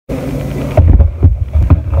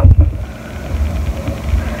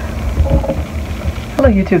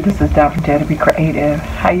YouTube, this is DaretoBeCreative.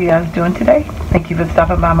 How you guys doing today? Thank you for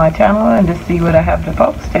stopping by my channel and to see what I have to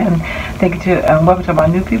post. And thank you to welcome to my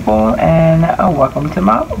new people and welcome to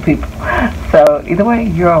my old people. So either way,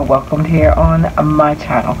 you're all welcomed here on my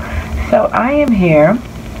channel. So I am here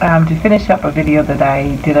to finish up a video that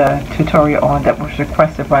I did a tutorial on that was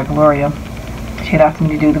requested by Gloria. She had asked me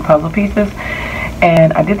to do the puzzle pieces,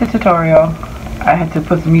 and I did the tutorial. I had to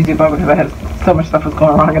put some music on because I had so much stuff was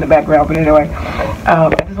going wrong in the background. But anyway, I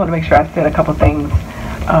just want to make sure I said a couple things,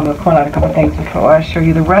 point out a couple things before I show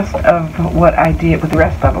you the rest of what I did with the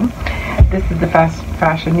rest of them. This is the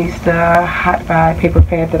Fashionista Hot Buy paper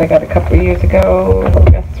pad that I got a couple of years ago.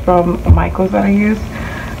 That's from Michael's that I used.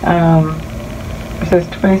 It says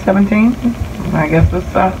 2017. I guess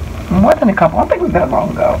it's more than a couple. I don't think it was that long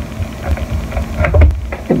ago.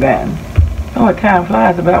 Could have been. Oh, time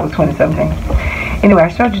flies, but that was 2017. Anyway, I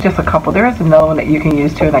showed you just a couple. There is another one that you can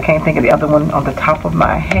use too, and I can't think of the other one on the top of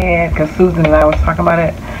my head because Susan and I was talking about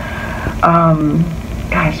it.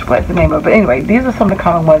 Gosh, what's the name of it? But anyway, these are some of the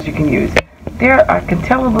common ones you can use. I can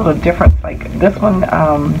tell a little difference. Like this one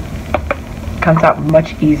comes out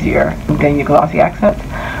much easier than your glossy accents,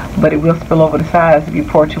 but it will spill over the sides if you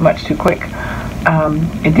pour too much too quick.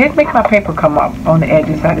 It did make my paper come up on the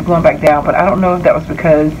edges. I had to glue them back down, but I don't know if that was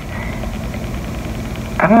because,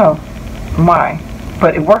 I don't know why,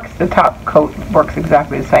 but it works. The top coat works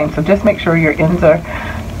exactly the same, so just make sure your ends are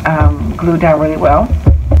glued down really well.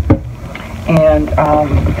 And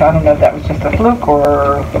so I don't know if that was just a fluke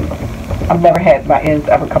or I've never had my ends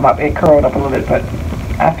ever come up. It curled up a little bit, but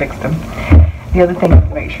I fixed them. The other thing is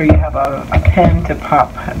to make sure you have a pen to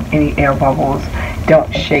pop any air bubbles. Don't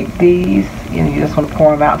shake these. You know, you just want to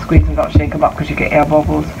pour them out and squeeze them. Don't shake them up because you get air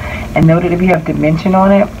bubbles. And note that if you have dimension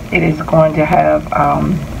on it, it is going to have,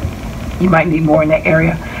 you might need more in that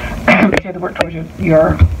area. But you have to work towards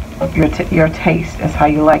your taste as how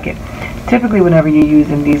you like it. Typically, whenever you're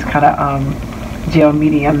using these kind of gel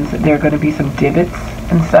mediums, there are going to be some divots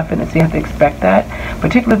and stuff in it, so you have to expect that.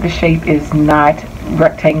 Particularly if the shape is not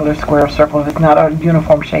rectangular, square, or circle, if it's not a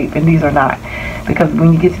uniform shape, and these are not. Because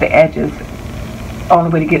when you get to the edges, the only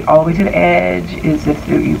way to get all the way to the edge is if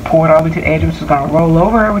you pour it all the way to the edge, which is going to roll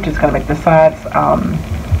over, which is going to make the sides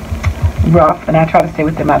rough. And I try to stay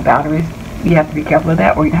within my boundaries. You have to be careful of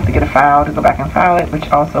that, or you have to get a file to go back and file it, which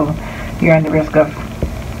also you're on the risk of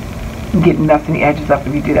getting dust in the edges up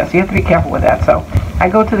if you do that. So you have to be careful with that. So I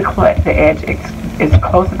go to the edge as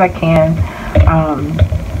close as I can.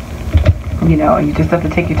 You know, you just have to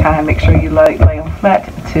take your time. Make sure you lay them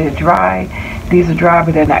flat to dry. These are dry,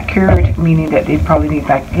 but they're not cured, meaning that they probably need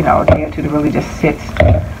like, you know, a day or two to really just sit.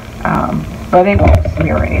 But they won't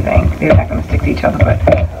smear or anything. They're not going to stick to each other, but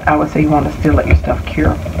I would say you want to still let your stuff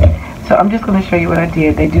cure. So I'm just going to show you what I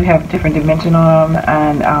did. They do have different dimension on them,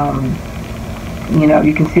 and you know,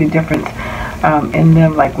 you can see the difference in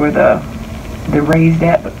them, like where the raised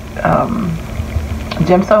at,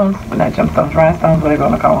 gemstones, not gemstones, rhinestones, what are they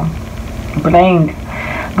going to call them? Bling.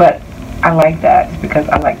 But I like that because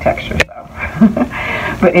I like texture. So.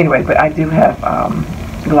 But anyway, but I do have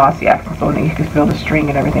glossy accents on it. You can feel the string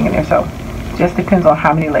and everything in there. So just depends on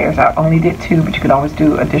how many layers. I only did 2, but you can always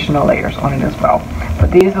do additional layers on it as well.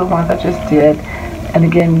 But these are the ones I just did. And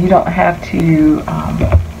again, you don't have to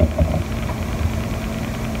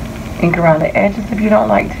ink around the edges if you don't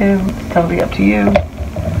like to. It's totally up to you.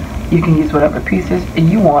 You can use whatever pieces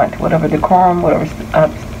you want, whatever decorum, whatever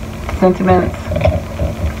sentiments.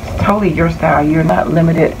 It's totally your style. You're not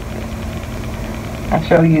limited. I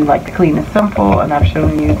show you like the clean and simple, and I've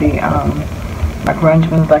shown you the my grunge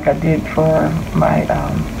ones like I did for my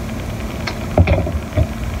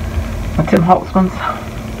Tim Holtz ones.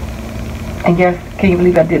 And yes, can you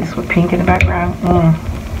believe I did this with pink in the background?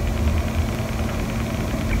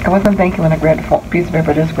 I wasn't thinking when I grabbed the piece of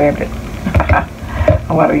paper, I just grabbed it.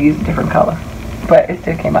 I wanted to use a different color, but it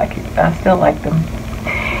still came out cute. I still like them,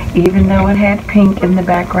 even though it had pink in the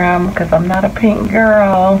background, because I'm not a pink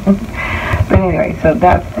girl. But anyway, so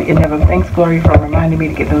that's the end of them. Thanks, Gloria, for reminding me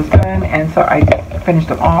to get those done. And so I just finished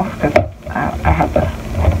them off because I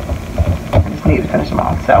just need to finish them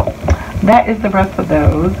off. So that is the rest of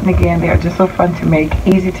those. And again, they are just so fun to make,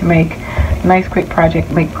 easy to make, nice quick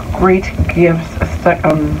project, make great gifts,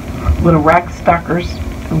 little rack stocking,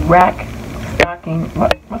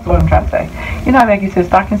 what's the word I'm trying to say? You know how like you said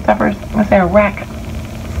stocking stuffers? I'm going to say a rack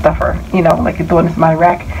stuffer. You know, like you're throwing this in my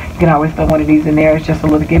rack. You can always throw one of these in there. It's just a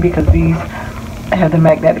little gimme because these have the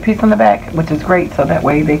magnetic piece on the back, which is great. So that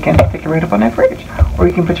way they can stick it right up on that fridge. Or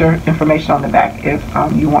you can put your information on the back if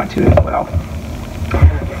you want to as well.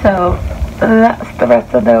 So that's the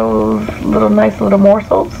rest of those little nice little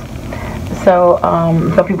morsels. So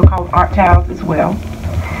some people call them art towels as well.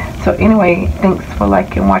 So anyway, thanks for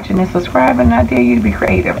liking, watching, and subscribing. I dare you to be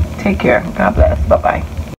creative. Take care. God bless.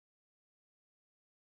 Bye-bye.